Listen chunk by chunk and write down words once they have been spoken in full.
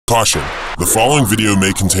Caution, the following video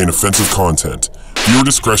may contain offensive content. Viewer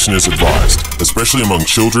discretion is advised, especially among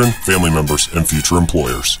children, family members, and future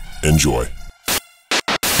employers. Enjoy.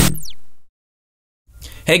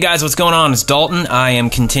 Hey guys, what's going on? It's Dalton. I am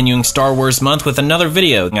continuing Star Wars month with another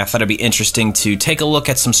video. I thought it'd be interesting to take a look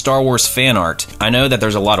at some Star Wars fan art. I know that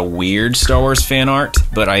there's a lot of weird Star Wars fan art,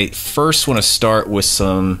 but I first want to start with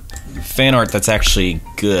some fan art that's actually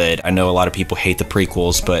good. I know a lot of people hate the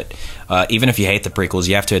prequels, but even if you hate the prequels,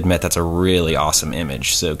 you have to admit that's a really awesome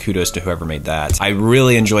image, so kudos to whoever made that. I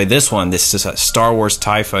really enjoy this one. This is a Star Wars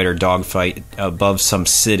TIE Fighter dogfight above some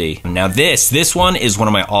city. Now this one is one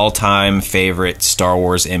of my all-time favorite Star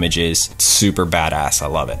Wars images. It's super badass. I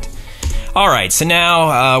love it. Alright, so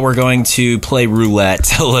now we're going to play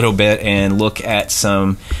roulette a little bit and look at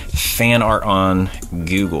some fan art on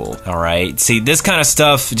Google. Alright, see, this kind of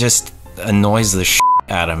stuff just annoys the shit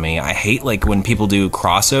out of me. I hate like when people do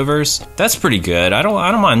crossovers. That's pretty good. I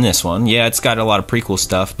don't mind this one. Yeah, it's got a lot of prequel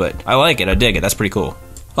stuff, but I like it. I dig it. That's pretty cool.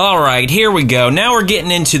 Alright, here we go. Now we're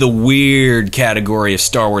getting into the weird category of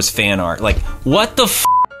Star Wars fan art. Like, what the f***?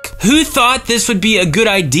 Who thought this would be a good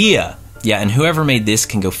idea? Yeah, and whoever made this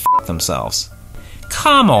can go f*** themselves.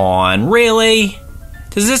 Come on, really?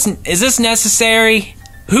 Is this necessary?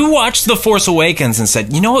 Who watched The Force Awakens and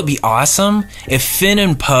said, you know what would be awesome? If Finn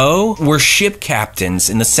and Poe were ship captains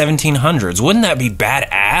in the 1700s. Wouldn't that be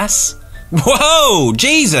badass? Whoa,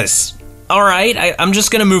 Jesus! Alright, I'm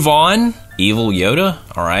just gonna move on. Evil Yoda,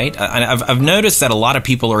 alright. I've noticed that a lot of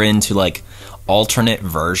people are into, like, alternate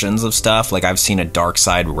versions of stuff. Like, I've seen a Dark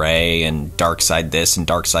Side Rey and Dark Side this and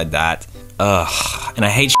Dark Side that. Ugh, and I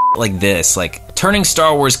hate shit like this. Like, turning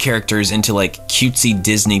Star Wars characters into, like, cutesy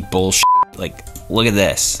Disney bullshit. Like, look at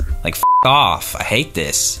this. Like, f*** off. I hate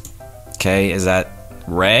this. Okay, is that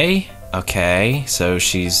Rey? Okay, so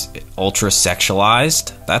she's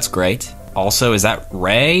ultra-sexualized. That's great. Also, is that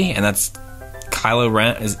Rey? And that's Kylo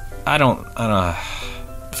Ren? I don't know.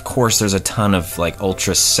 Of course, there's a ton of, like,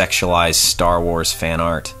 ultra-sexualized Star Wars fan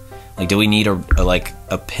art. Like, do we need a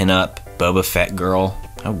pin-up Boba Fett girl?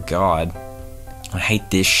 Oh, God. I hate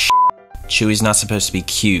this shit. Chewie's not supposed to be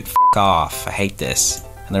cute. F*** off. I hate this.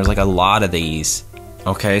 And there's like a lot of these.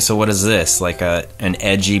 Okay, so what is this? Like an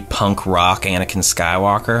edgy punk rock Anakin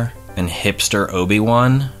Skywalker? And hipster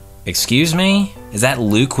Obi-Wan? Excuse me? Is that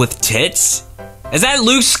Luke with tits? Is that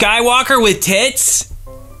Luke Skywalker with tits?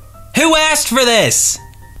 Who asked for this?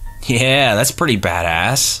 Yeah, that's pretty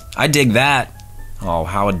badass. I dig that. Oh,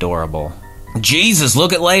 how adorable. Jesus,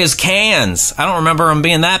 look at Leia's cans. I don't remember them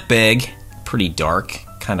being that big. Pretty dark.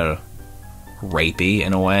 Kind of rapey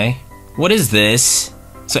in a way. What is this?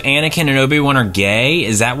 So Anakin and Obi-Wan are gay?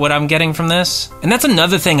 Is that what I'm getting from this? And that's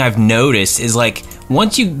another thing I've noticed is, like,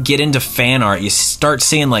 once you get into fan art, you start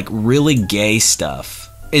seeing, like, really gay stuff.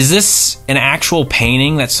 Is this an actual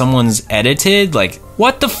painting that someone's edited? Like,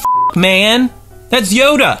 what the f***, man? That's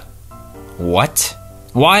Yoda. What?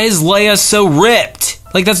 Why is Leia so ripped?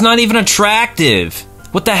 Like, that's not even attractive.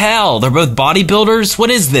 What the hell? They're both bodybuilders? What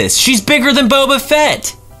is this? She's bigger than Boba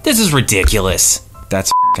Fett. This is ridiculous.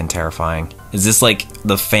 That's f***ing terrifying. Is this like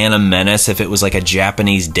the Phantom Menace if it was like a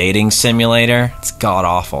Japanese dating simulator? It's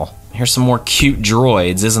god-awful. Here's some more cute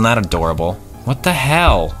droids. Isn't that adorable? What the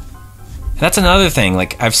hell? That's another thing.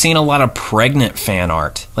 Like, I've seen a lot of pregnant fan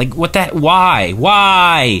art. Like, what that? Why?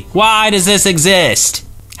 Why? Why does this exist?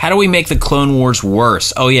 How do we make the Clone Wars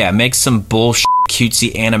worse? Oh yeah, make some bullshit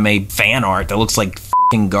cutesy anime fan art that looks like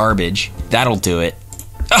f***ing garbage. That'll do it.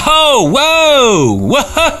 Oh, whoa!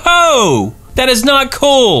 Whoa! That is not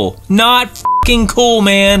cool. Not f***ing cool,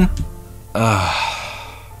 man.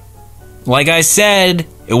 Like I said,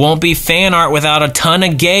 it won't be fan art without a ton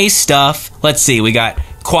of gay stuff. Let's see, we got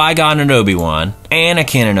Qui-Gon and Obi-Wan,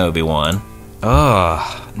 Anakin and Obi-Wan.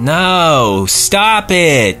 Ugh, no, stop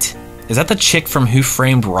it. Is that the chick from Who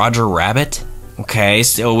Framed Roger Rabbit? Okay,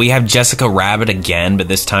 so we have Jessica Rabbit again, but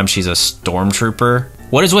this time she's a stormtrooper.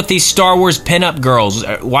 What is with these Star Wars pinup girls?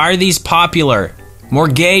 Why are these popular? More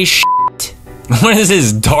gay shit. What is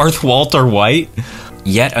this, Darth Walter White?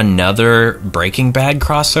 Yet another Breaking Bad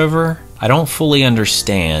crossover? I don't fully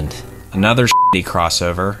understand. Another shitty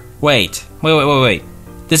crossover. Wait.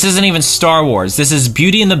 This isn't even Star Wars. This is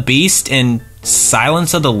Beauty and the Beast and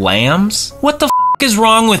Silence of the Lambs? What the f*** is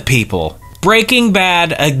wrong with people? Breaking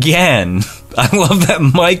Bad again. I love that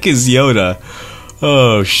Mike is Yoda.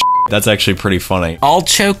 Oh, shit. That's actually pretty funny. All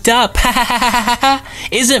choked up.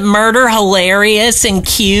 Isn't murder hilarious and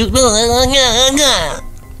cute?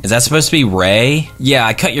 Is that supposed to be Rey? Yeah,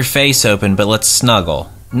 I cut your face open, but let's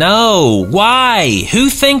snuggle. No, why? Who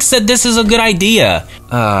thinks that this is a good idea?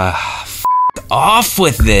 F*** off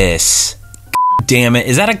with this. damn it.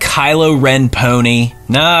 Is that a Kylo Ren pony?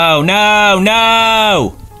 No, no,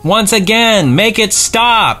 no! Once again, make it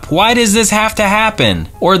stop! Why does this have to happen?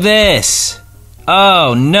 Or this?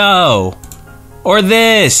 Oh, no. Or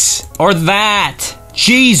this. Or that.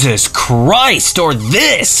 Jesus Christ, or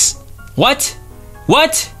this! What?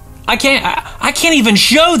 What? I can't even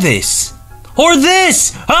show this! Or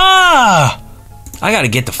this! Ah! I gotta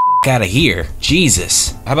get the f*** out of here.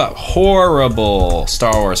 Jesus. How about horrible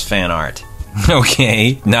Star Wars fan art?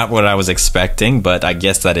 Okay, not what I was expecting, but I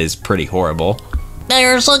guess that is pretty horrible.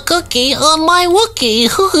 There's a cookie on my Wookiee.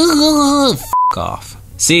 F*** off.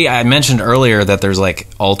 See, I mentioned earlier that there's like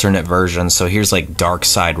alternate versions, so here's like Dark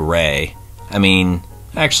Side Rey. I mean,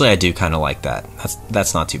 actually I do kind of like that.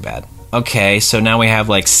 That's not too bad. Okay, so now we have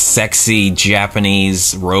like sexy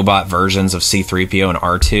Japanese robot versions of C-3PO and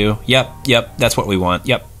R2. Yep, that's what we want.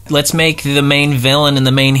 Yep. Let's make the main villain and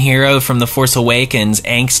the main hero from The Force Awakens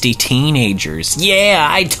angsty teenagers. Yeah,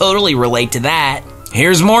 I totally relate to that.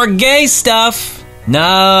 Here's more gay stuff.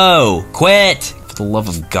 No, quit. For the love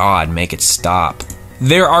of God, make it stop.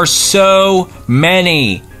 There are so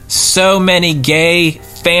many gay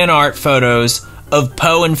fan art photos of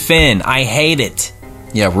Poe and Finn. I hate it.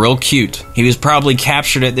 Yeah, real cute. He was probably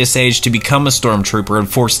captured at this age to become a stormtrooper and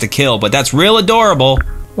forced to kill, but that's real adorable.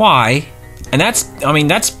 Why? And that's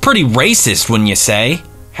pretty racist, wouldn't you say?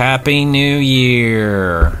 Happy New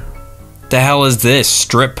Year. The hell is this?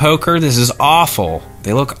 Strip poker? This is awful.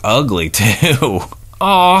 They look ugly, too.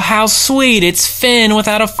 Oh, how sweet. It's Finn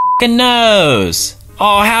without a fucking nose.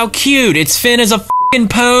 Oh, how cute. It's Finn as a fucking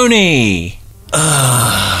pony.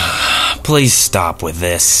 Please stop with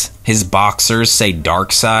this. His boxers say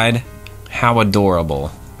dark side. How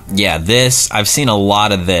adorable. Yeah, this, I've seen a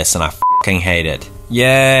lot of this and I fucking hate it.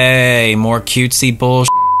 Yay, more cutesy bullshit.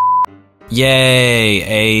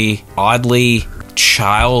 Yay, a oddly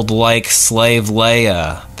childlike slave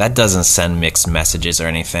Leia. That doesn't send mixed messages or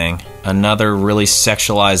anything. Another really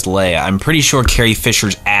sexualized Leia. I'm pretty sure Carrie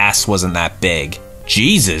Fisher's ass wasn't that big.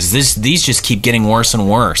 Jesus, these just keep getting worse and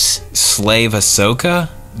worse. Slave Ahsoka?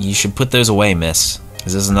 You should put those away, miss.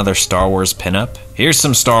 Is this another Star Wars pinup? Here's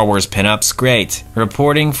some Star Wars pinups, great.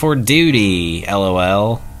 Reporting for duty,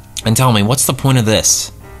 LOL. And tell me, what's the point of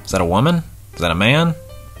this? Is that a woman? Is that a man?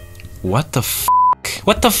 What the f***?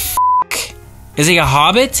 What the f***? Is he a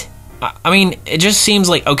hobbit? I mean, it just seems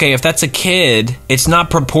like, okay, if that's a kid, it's not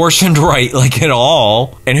proportioned right, like, at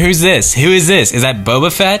all. And who's this? Who is this? Is that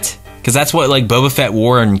Boba Fett? Because that's what, like, Boba Fett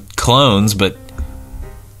wore in Clones, but...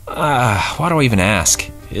 why do I even ask?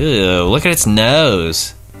 Ew, look at its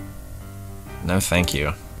nose. No, thank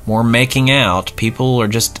you. More making out. People are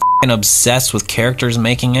just f***ing obsessed with characters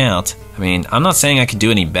making out. I mean, I'm not saying I could do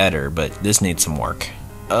any better, but this needs some work.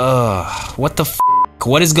 Ugh, what the f***?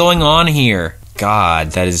 What is going on here?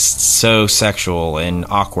 God, that is so sexual and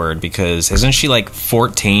awkward because isn't she like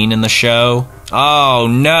 14 in the show? Oh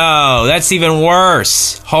no, that's even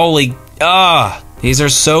worse. Holy, these are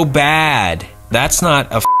so bad. That's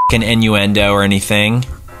not a f***ing innuendo or anything.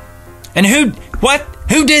 And who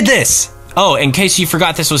did this? Oh, in case you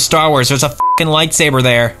forgot this was Star Wars, there's a f***ing lightsaber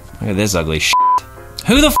there. Look at this ugly shit.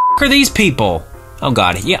 Who the f*** are these people? Oh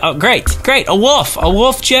god, yeah, oh, great, a wolf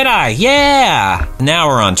Jedi, yeah! Now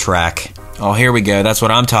we're on track. Oh, here we go, that's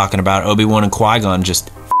what I'm talking about, Obi-Wan and Qui-Gon just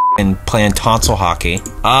f***ing playing tonsil hockey.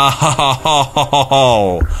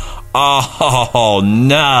 Oh,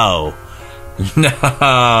 no.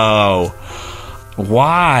 No.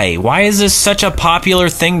 Why? Why is this such a popular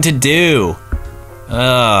thing to do?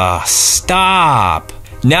 Stop.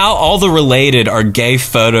 Now all the related are gay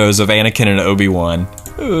photos of Anakin and Obi-Wan.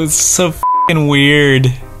 It's so f***ing weird.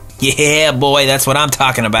 Yeah, boy, that's what I'm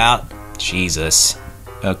talking about. Jesus.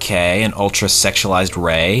 Okay, an ultra-sexualized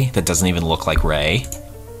Rey that doesn't even look like Rey.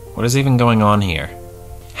 What is even going on here?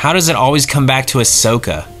 How does it always come back to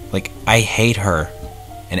Ahsoka? Like, I hate her.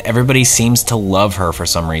 And everybody seems to love her for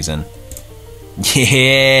some reason.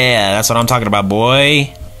 Yeah, that's what I'm talking about,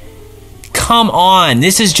 boy. Come on,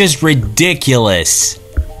 this is just ridiculous.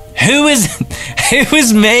 Who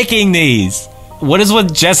is making these? What is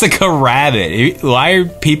with Jessica Rabbit? Why are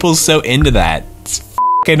people so into that? It's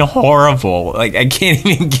fucking horrible. Like, I can't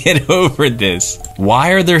even get over this.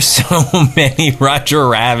 Why are there so many Roger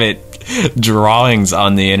Rabbit drawings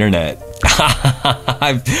on the internet?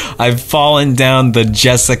 I've fallen down the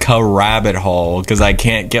Jessica Rabbit hole because I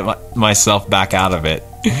can't get myself back out of it.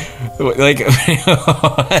 Like,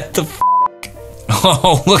 what the f***?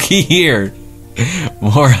 Oh, looky here.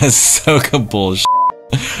 More Ahsoka bullshit.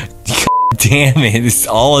 God damn it, it's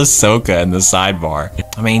all Ahsoka in the sidebar.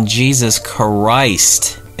 I mean, Jesus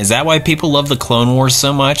Christ. Is that why people love the Clone Wars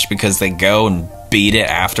so much? Because they go and beat it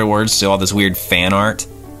afterwards to all this weird fan art.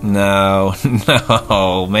 No,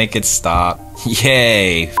 no, make it stop.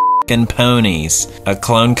 Yay, f***ing ponies. A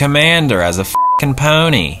clone commander as a f***ing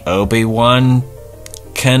pony. Obi-Wan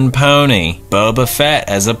can pony. Boba Fett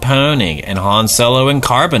as a pony. And Han Solo and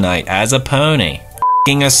Carbonite as a pony.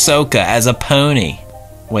 F***ing Ahsoka as a pony.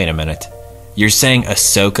 Wait a minute. You're saying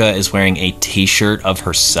Ahsoka is wearing a t-shirt of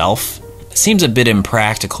herself? Seems a bit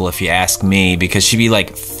impractical if you ask me, because she'd be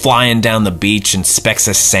like flying down the beach and specks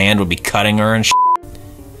of sand would be cutting her and shit.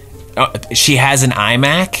 Oh, she has an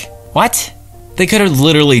iMac? What? They could have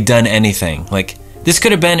literally done anything. Like, this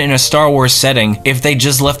could have been in a Star Wars setting if they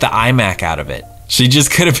just left the iMac out of it. She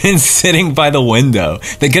just could have been sitting by the window.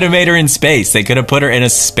 They could have made her in space. They could have put her in a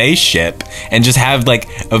spaceship and just have like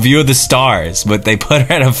a view of the stars, but they put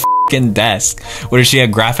her at a fucking desk. What, is she a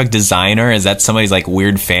graphic designer? Is that somebody's like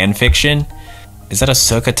weird fan fiction? Is that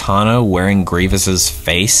Ahsoka Tano wearing Grievous's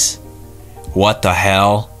face? What the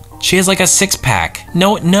hell? She has like a six-pack.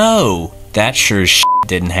 No, that sure as shit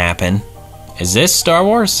didn't happen. Is this Star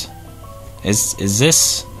Wars? Is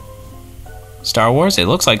this Star Wars? It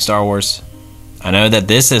looks like Star Wars. I know that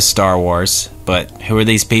this is Star Wars, but who are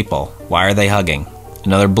these people? Why are they hugging?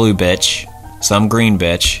 Another blue bitch, some green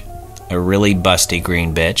bitch, a really busty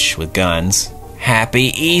green bitch with guns. Happy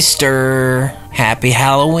Easter! Happy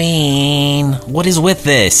Halloween! What is with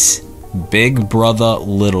this? Big brother,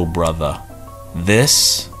 little brother.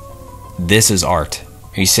 This is art.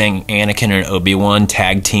 Are you saying Anakin and Obi-Wan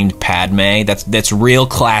tag-teamed Padme? That's real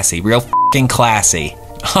classy, real f***ing classy.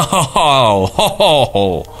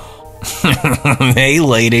 Oh. Hey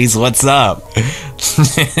ladies, what's up?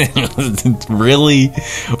 Really?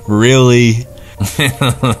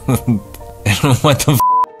 What the f***?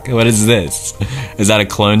 What is this? Is that a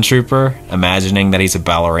clone trooper? Imagining that he's a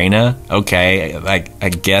ballerina? Okay, I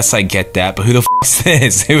guess I get that, but who the f*** is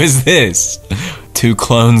this? Who is this? Two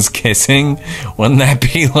clones kissing? Wouldn't that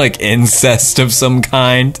be like incest of some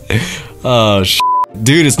kind? Oh,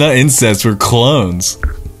 dude, it's not incest, we're clones.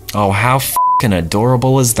 Oh, how f***ing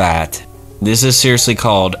adorable is that? This is seriously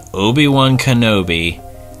called Obi-Wan Kenobi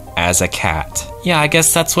as a cat. Yeah, I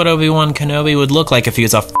guess that's what Obi-Wan Kenobi would look like if he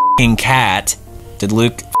was a f***ing cat. Did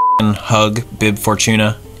Luke f***ing hug Bib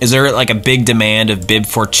Fortuna? Is there like a big demand of Bib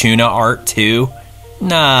Fortuna art too?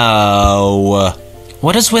 No.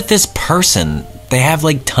 What is with this person? They have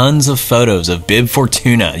like tons of photos of Bib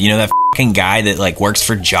Fortuna. You know, that f***ing guy that like works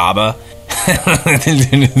for Jabba?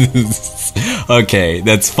 Okay,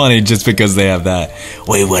 that's funny just because they have that.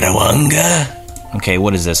 Wait, what a wanga? Okay,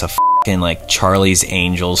 what is this? A f***ing like Charlie's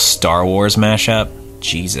Angels Star Wars mashup?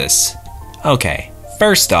 Jesus. Okay,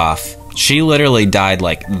 first off, she literally died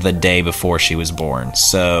like the day before she was born,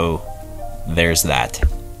 so there's that.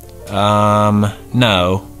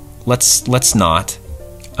 No, let's not.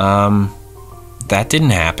 That didn't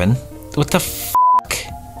happen. What the fuck?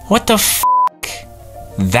 What the fuck?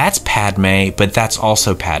 That's Padme, but that's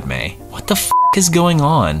also Padme. What the fuck is going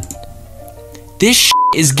on? This shit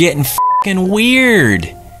is getting fucking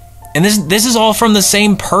weird. And this is all from the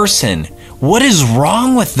same person. What is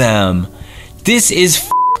wrong with them? This is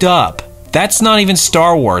fucked up. That's not even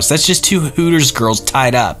Star Wars. That's just two Hooters girls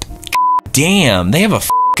tied up. God damn, they have a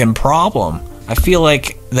fucking problem. I feel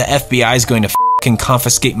like the FBI is going to fucking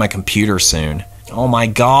confiscate my computer soon. Oh my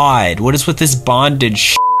god, what is with this bondage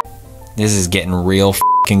shit? This is getting real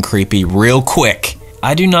fucking creepy real quick.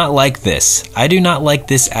 I do not like this. I do not like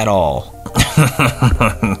this at all.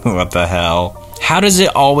 What the hell? How does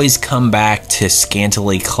it always come back to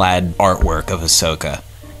scantily clad artwork of Ahsoka?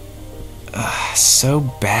 So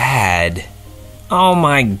bad. Oh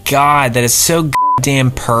my god, that is so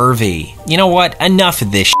goddamn pervy. You know what? Enough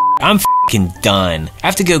of this shit. I'm fucking done. I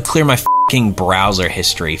have to go clear my fucking browser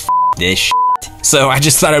history. This shit. So I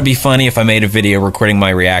just thought it would be funny if I made a video recording my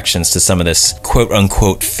reactions to some of this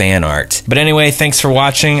quote-unquote fan art. But anyway, thanks for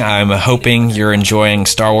watching. I'm hoping you're enjoying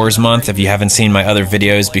Star Wars Month. If you haven't seen my other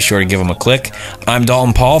videos, be sure to give them a click. I'm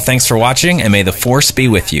Dalton Paul. Thanks for watching, and may the Force be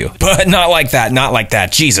with you. But not like that, not like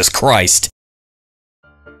that. Jesus Christ.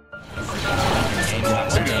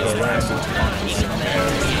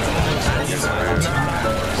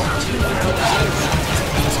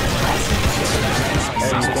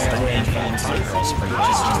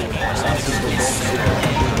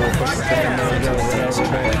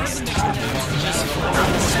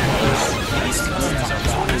 These